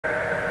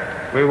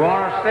We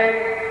want to say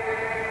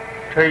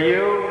to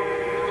you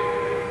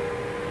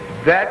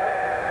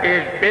that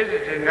is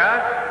visiting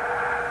us,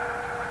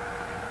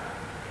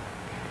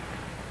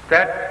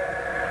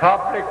 that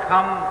probably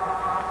come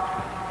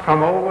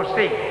from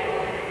overseas.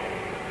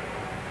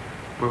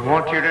 We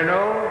want you to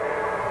know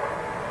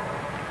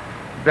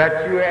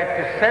that you're at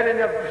the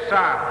setting of the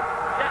sun.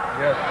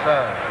 Yes,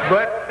 sir.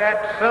 But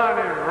that sun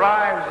is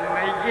rising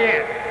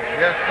again.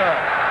 Yes, sir.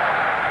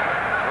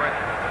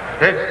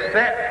 It's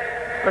set,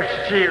 but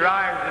she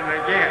rising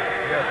again.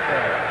 Yes,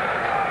 sir.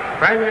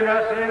 Bringing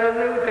us in a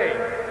new day.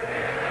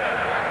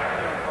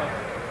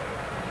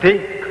 The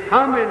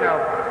coming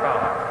of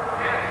God.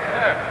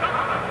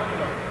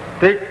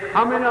 The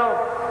coming of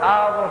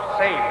our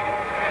Savior.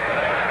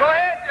 Go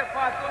ahead,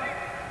 Apostle.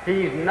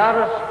 He's not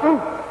a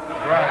spook.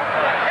 Right.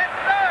 Yes,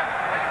 sir.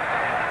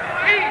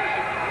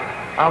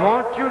 Teach. I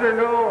want you to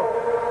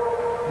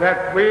know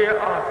that we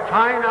are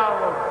trying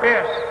our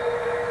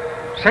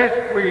best, since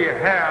we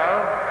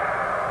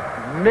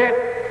have met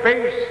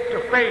face to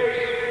face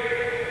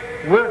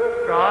with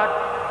God,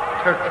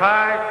 to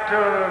try to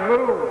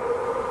remove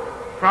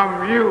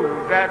from you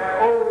that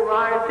old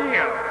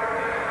idea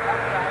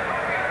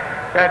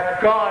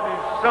that God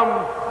is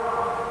some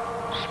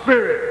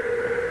spirit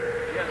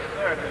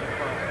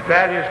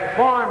that is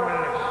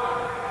formless.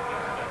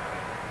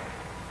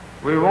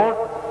 We want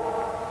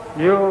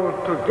you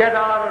to get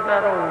out of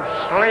that old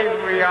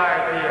slavery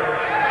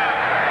idea.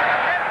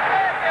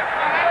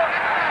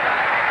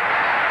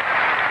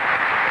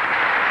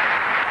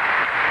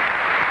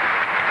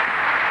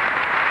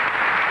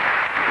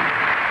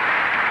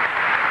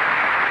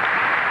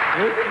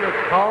 If you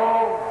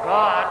call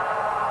God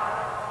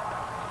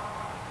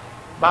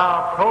by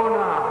a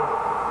pronoun,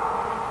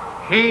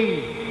 he,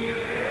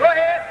 Go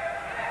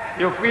ahead.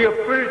 you feel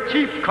pretty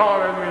cheap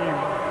calling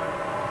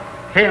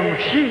him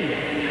she.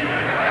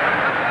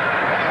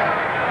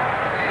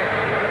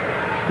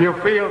 You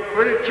feel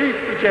pretty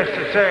cheap just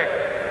to say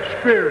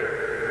spirit.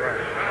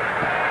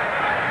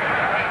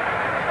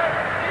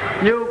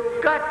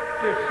 You've got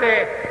to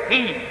say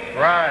he.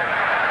 Right.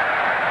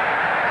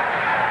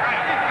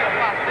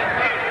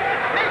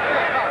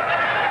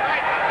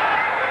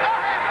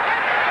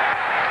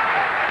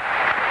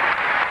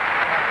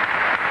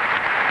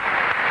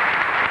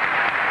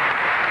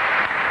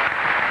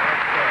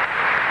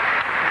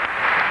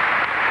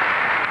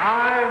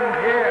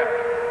 I'm here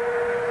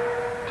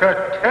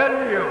to tell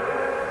you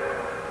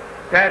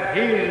that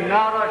he's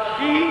not a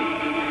she,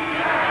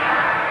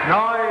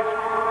 nor is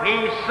he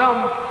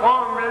some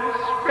formless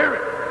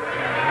spirit.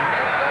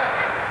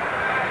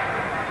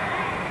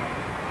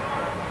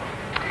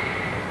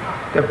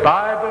 The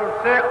Bible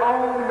says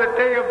on the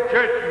day of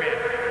judgment,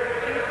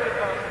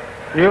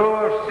 you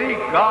will see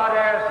God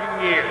as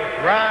he is.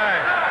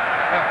 Right.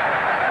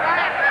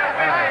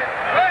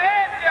 Go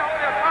ahead, dear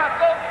Holy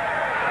Apostle.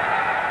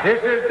 This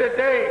is the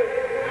day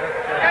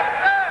Yes,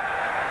 sir.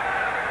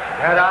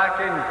 that I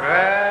can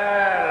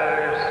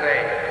gladly say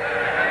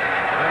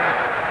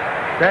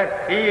that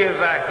he is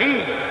a he.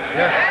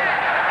 Yes.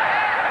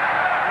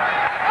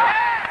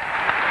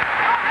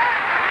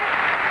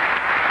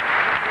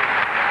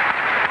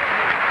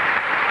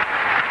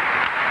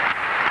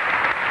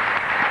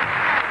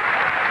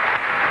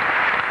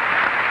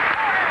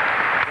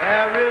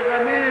 There is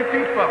a many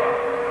people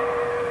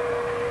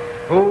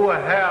who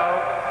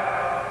have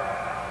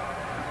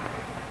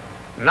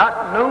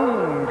not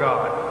known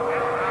God.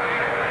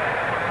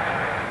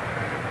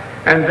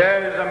 And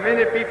there is a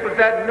many people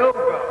that know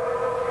God.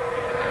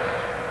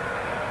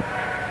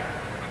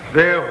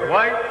 The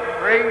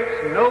white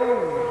race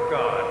knows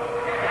God.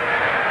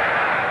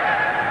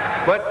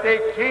 But they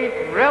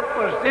can't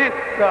represent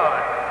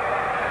God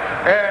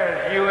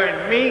as you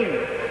and me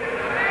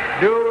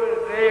do.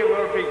 They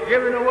will be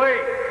given away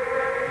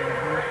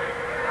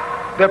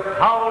the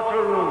power to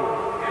rule.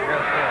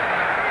 Yes, sir.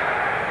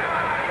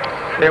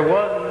 There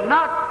was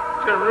not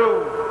to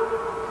rule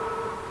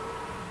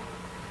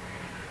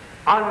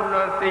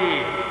under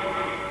the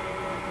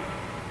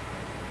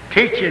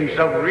teachings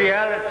of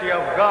reality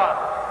of God.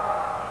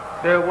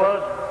 There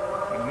was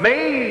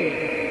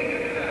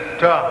made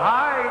to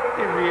hide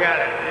the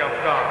reality of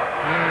God.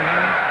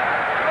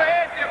 Go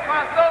ahead, dear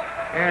Apostle.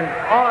 In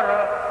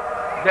order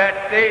that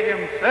they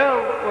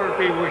themselves will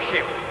be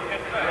worshipped.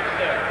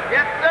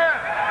 Yes, sir.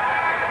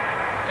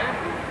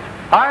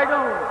 I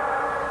don't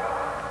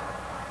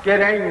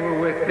get angry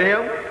with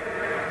them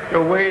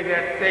the way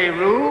that they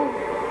rule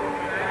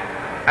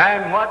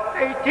and what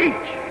they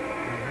teach.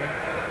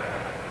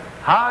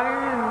 How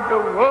in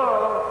the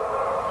world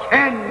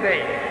can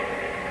they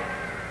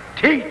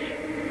teach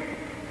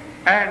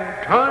and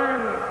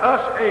turn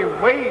us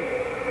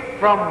away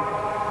from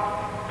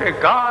the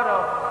God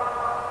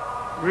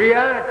of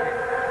reality?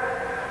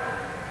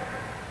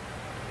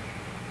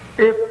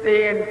 If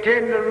they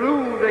intend to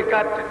rule, they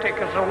got to take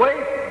us away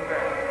from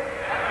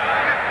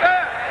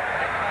that.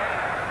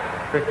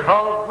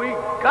 Because we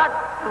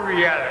got the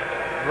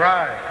reality.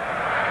 Right.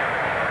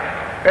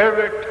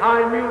 Every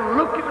time you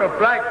look at a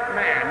black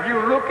man,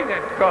 you're looking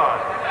at God.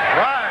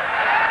 Right.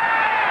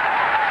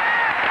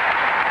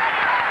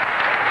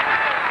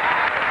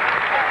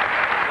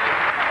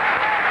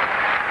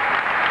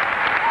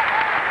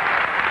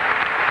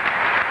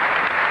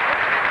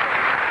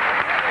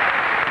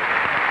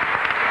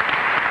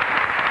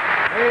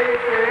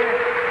 maybe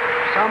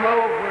some of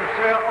us will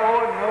say,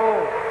 oh no,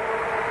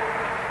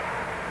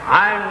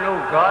 I'm no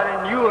God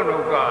and you are no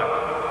God.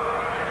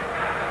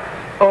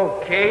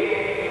 Okay,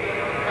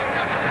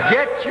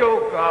 get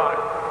your God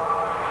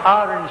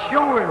out and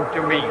show him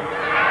to me.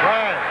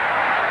 Right.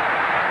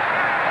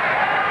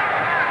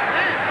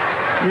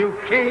 You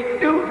can't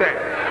do that.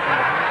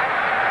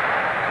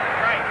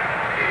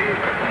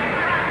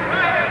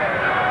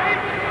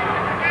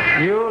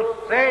 You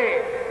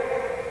say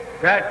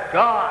that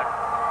God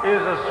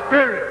is a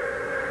spirit.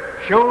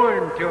 Show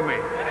him to me.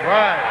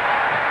 Right.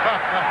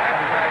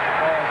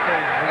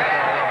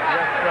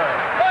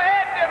 Go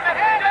ahead, dear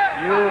messenger.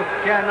 You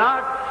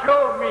cannot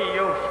show me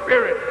your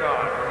spirit,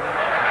 God.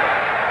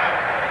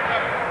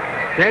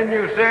 Then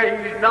you say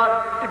he's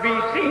not to be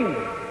seen.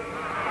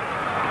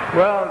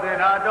 Well, then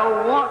I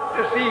don't want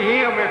to see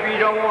him if he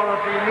don't want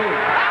to see me.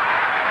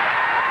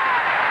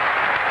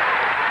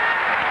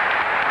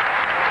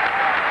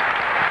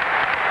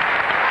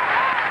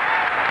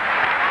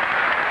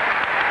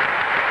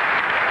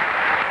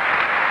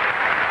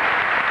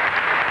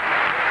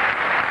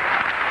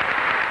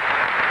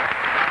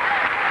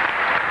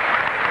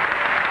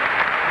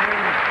 And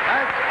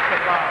that's the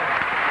Bible.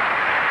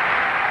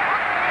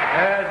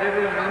 As it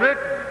is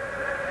written,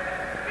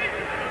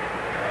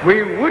 we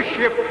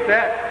worship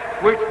that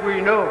which we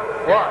know.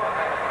 What?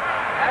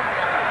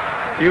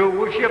 You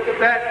worship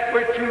that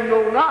which you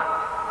know not.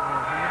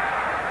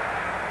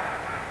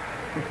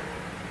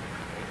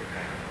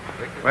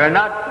 We're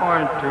not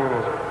going to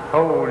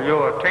hold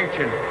your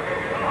attention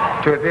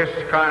to this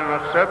kind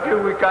of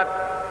subject. We got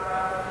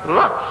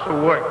lots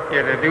of work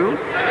here to do.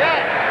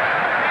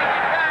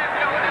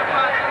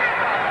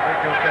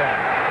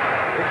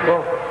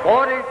 For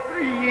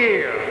 43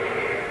 years,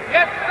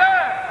 Yes, sir.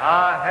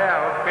 I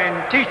have been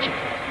teaching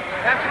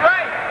That's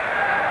right.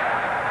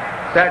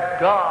 that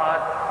God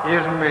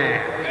is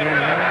man.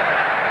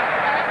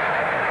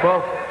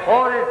 For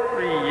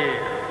 43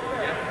 years,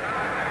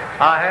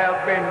 I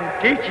have been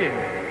teaching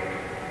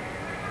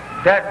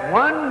that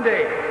one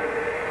day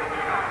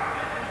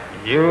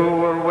you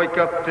will wake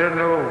up to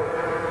know.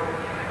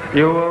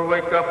 You will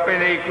wake up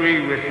and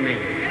agree with me.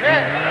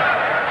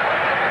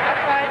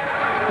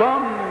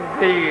 From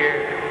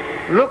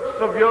the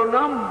looks of your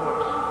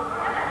numbers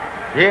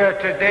here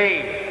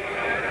today,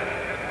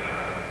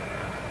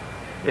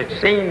 it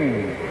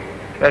seems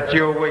that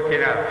you're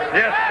waking up.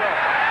 Yes, sir.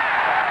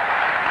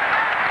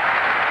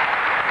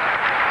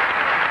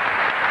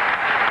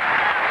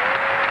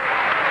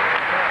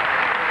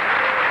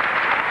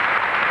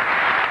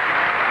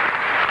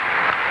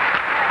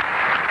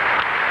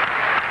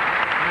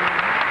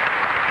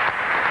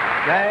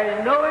 There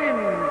is no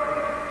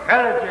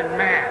intelligent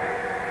man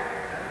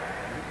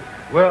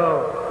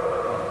will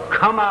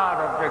come out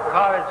of the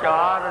college or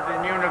out of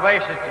the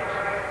universities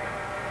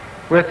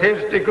with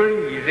his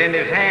degrees in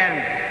his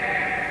hand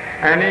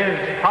and in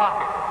his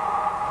pocket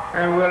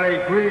and will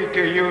agree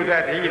to you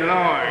that he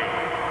learned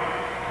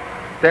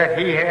that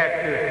he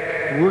had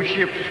to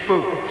worship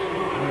spooks.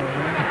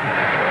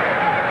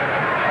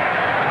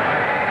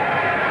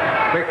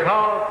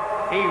 Because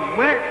he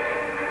went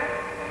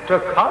to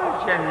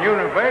college and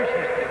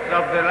universities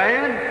of the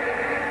land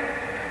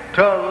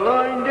to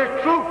learn the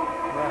truth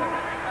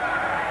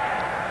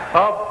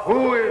of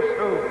who is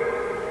who.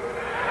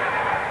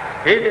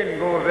 He didn't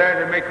go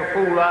there to make a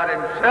fool out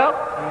of himself.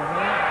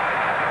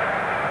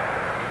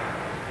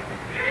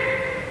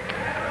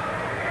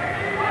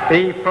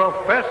 The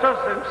professors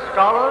and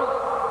scholars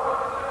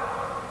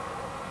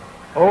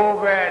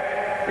over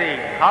at the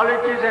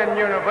colleges and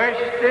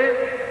universities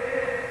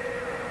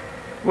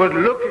would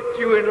look at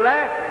you and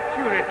laugh at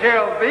you to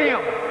tell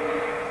them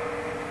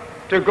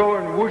to go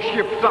and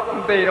worship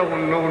something they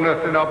don't know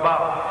nothing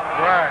about.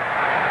 Right.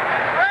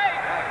 Right.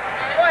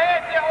 Go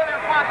ahead, dear Holy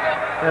Apostle.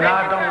 And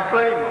I don't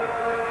blame them.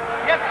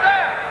 Yes,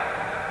 sir.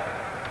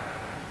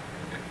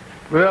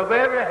 We're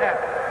very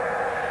happy.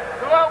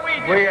 So what we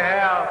do. We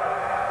have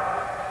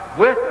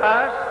with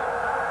us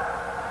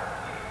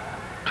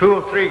 2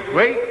 or 3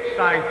 great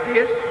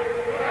scientists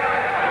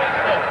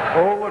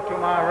over to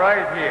my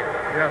right here.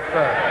 Yes,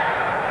 sir.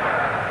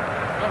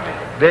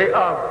 They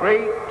are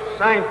great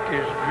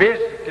scientists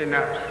visiting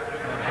us.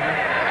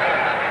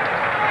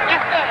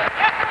 Yes, sir.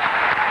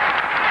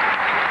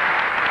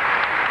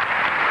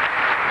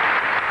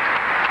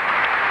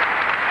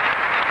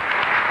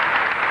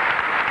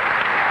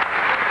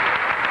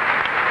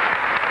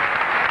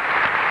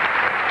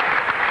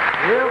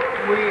 If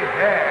we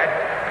had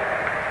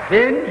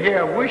been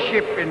here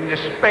worshiping the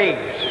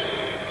space,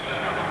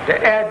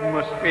 the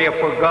atmosphere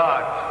for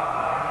God,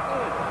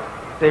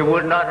 they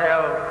would not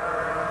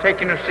have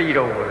taken a seat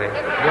over there.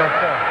 Yes,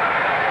 sir.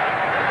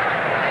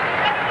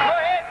 Go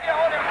ahead, dear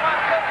Holy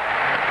Apostle.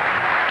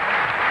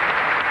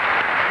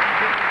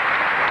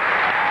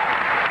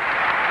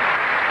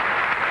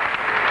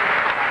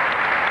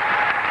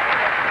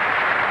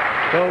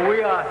 So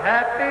we are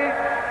happy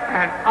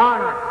and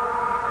honored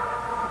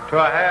to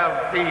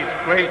have these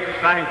great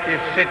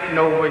scientists sitting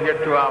over here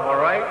to our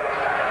right.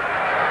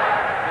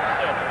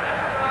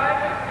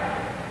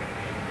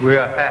 We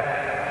are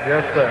happy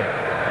Yes,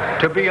 sir.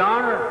 to be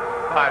honored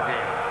by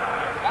them.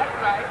 That's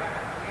right.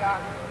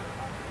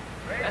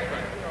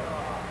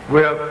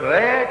 We are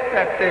glad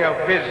that they are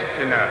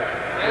visiting us.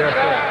 Yes,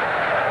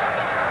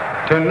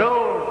 sir. To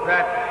know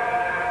that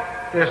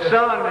the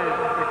Son is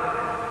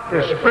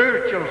the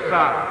spiritual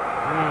Son.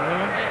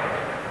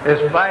 Is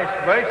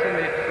vice versa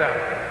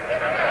itself.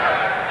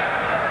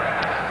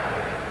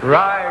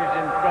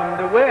 Rising from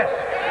the west.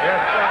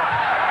 Yes, sir.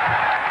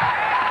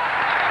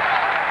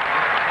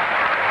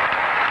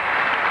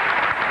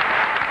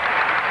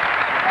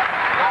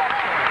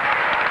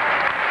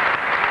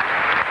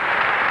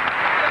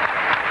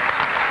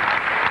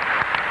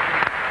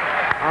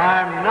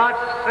 I'm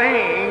not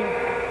saying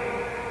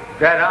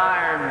that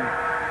I'm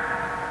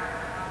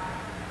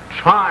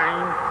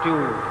trying to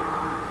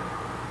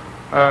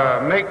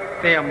make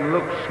them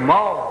look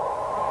small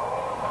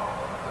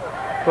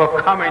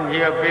for coming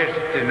here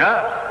visiting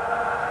us,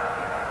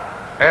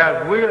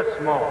 as we're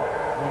small.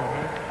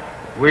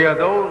 We are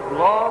those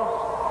lost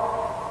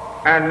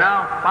and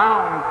now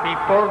found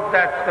people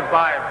that the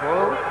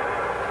Bible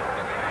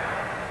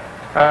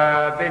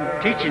been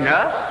teaching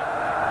us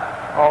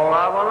all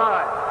our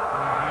lives.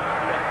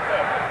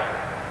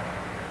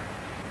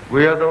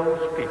 We are those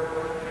people.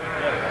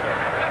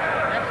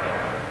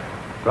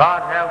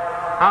 God has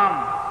come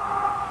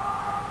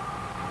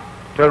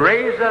to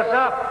raise us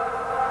up,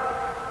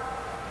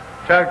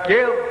 to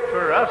give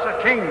for us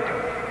a kingdom.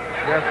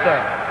 Yes,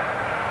 sir.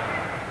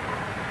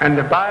 And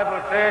the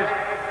Bible says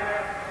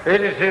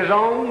it is His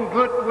own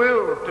good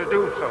will to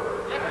do so.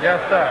 Yes,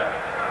 sir.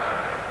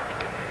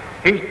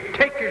 He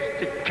taketh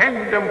the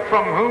kingdom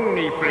from whom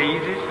He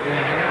pleases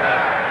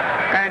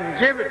and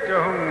give it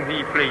to whom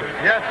He pleases.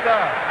 Yes,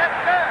 sir.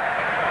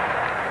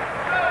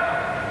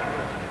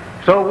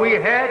 So we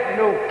had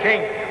no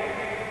king.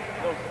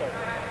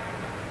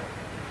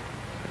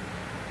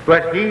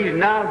 But He's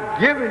now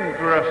given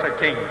for us a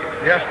kingdom.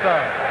 Yes,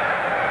 sir.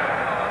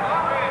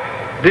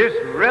 This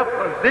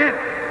represents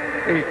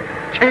a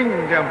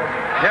kingdom.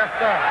 Yes,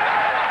 sir.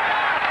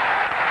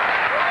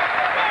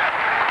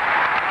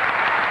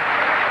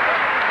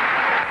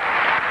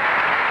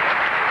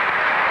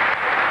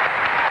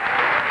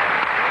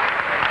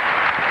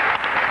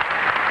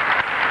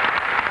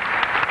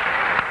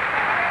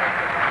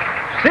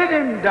 Sit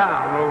him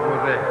down over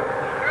there.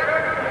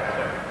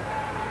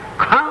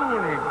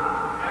 Crown him.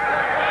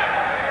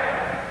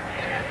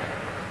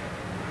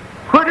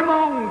 Put him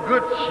on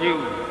good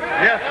shoes.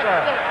 Yes,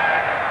 sir.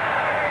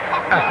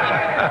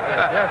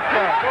 Yes,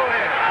 sir. Go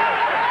ahead.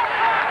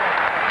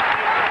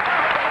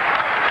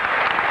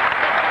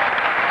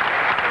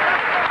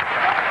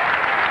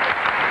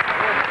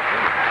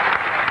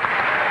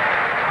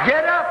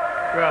 Get up,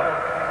 brother.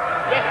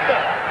 Yes,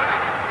 sir.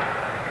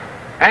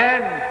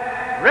 And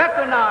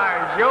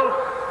recognize your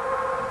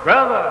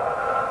brother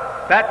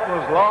that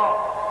was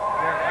lost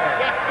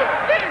Yes,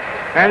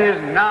 sir. and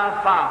is now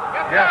found.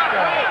 Yes, sir.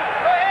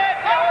 Go ahead,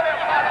 Holy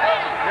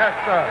Apostle. Yes,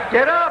 sir.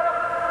 Get up.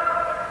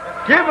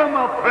 Give him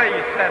a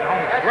place at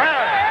home.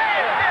 Right.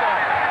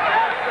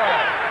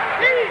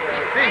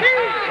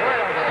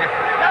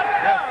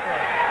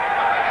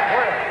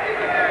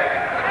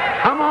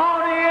 Come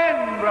on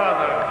in,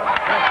 brother.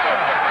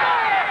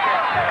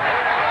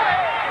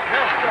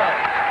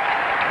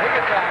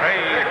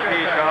 Praise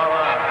be to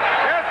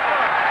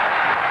Allah.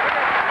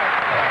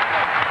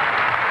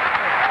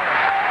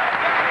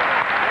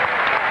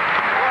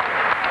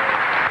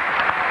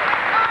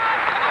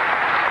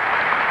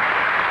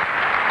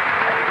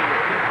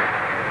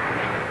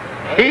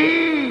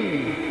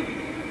 He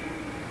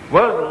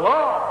was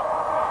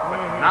lost,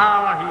 but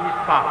now he's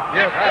found.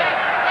 Yes, sir.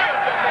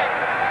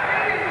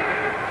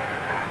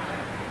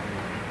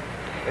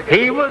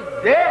 He was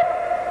dead,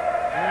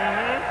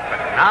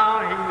 but now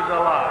he's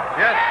alive.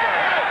 Yes,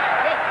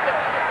 sir.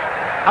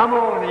 Come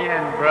on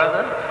in,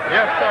 brother.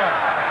 Yes, sir.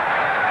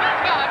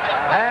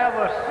 Have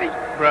a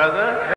seat, brother.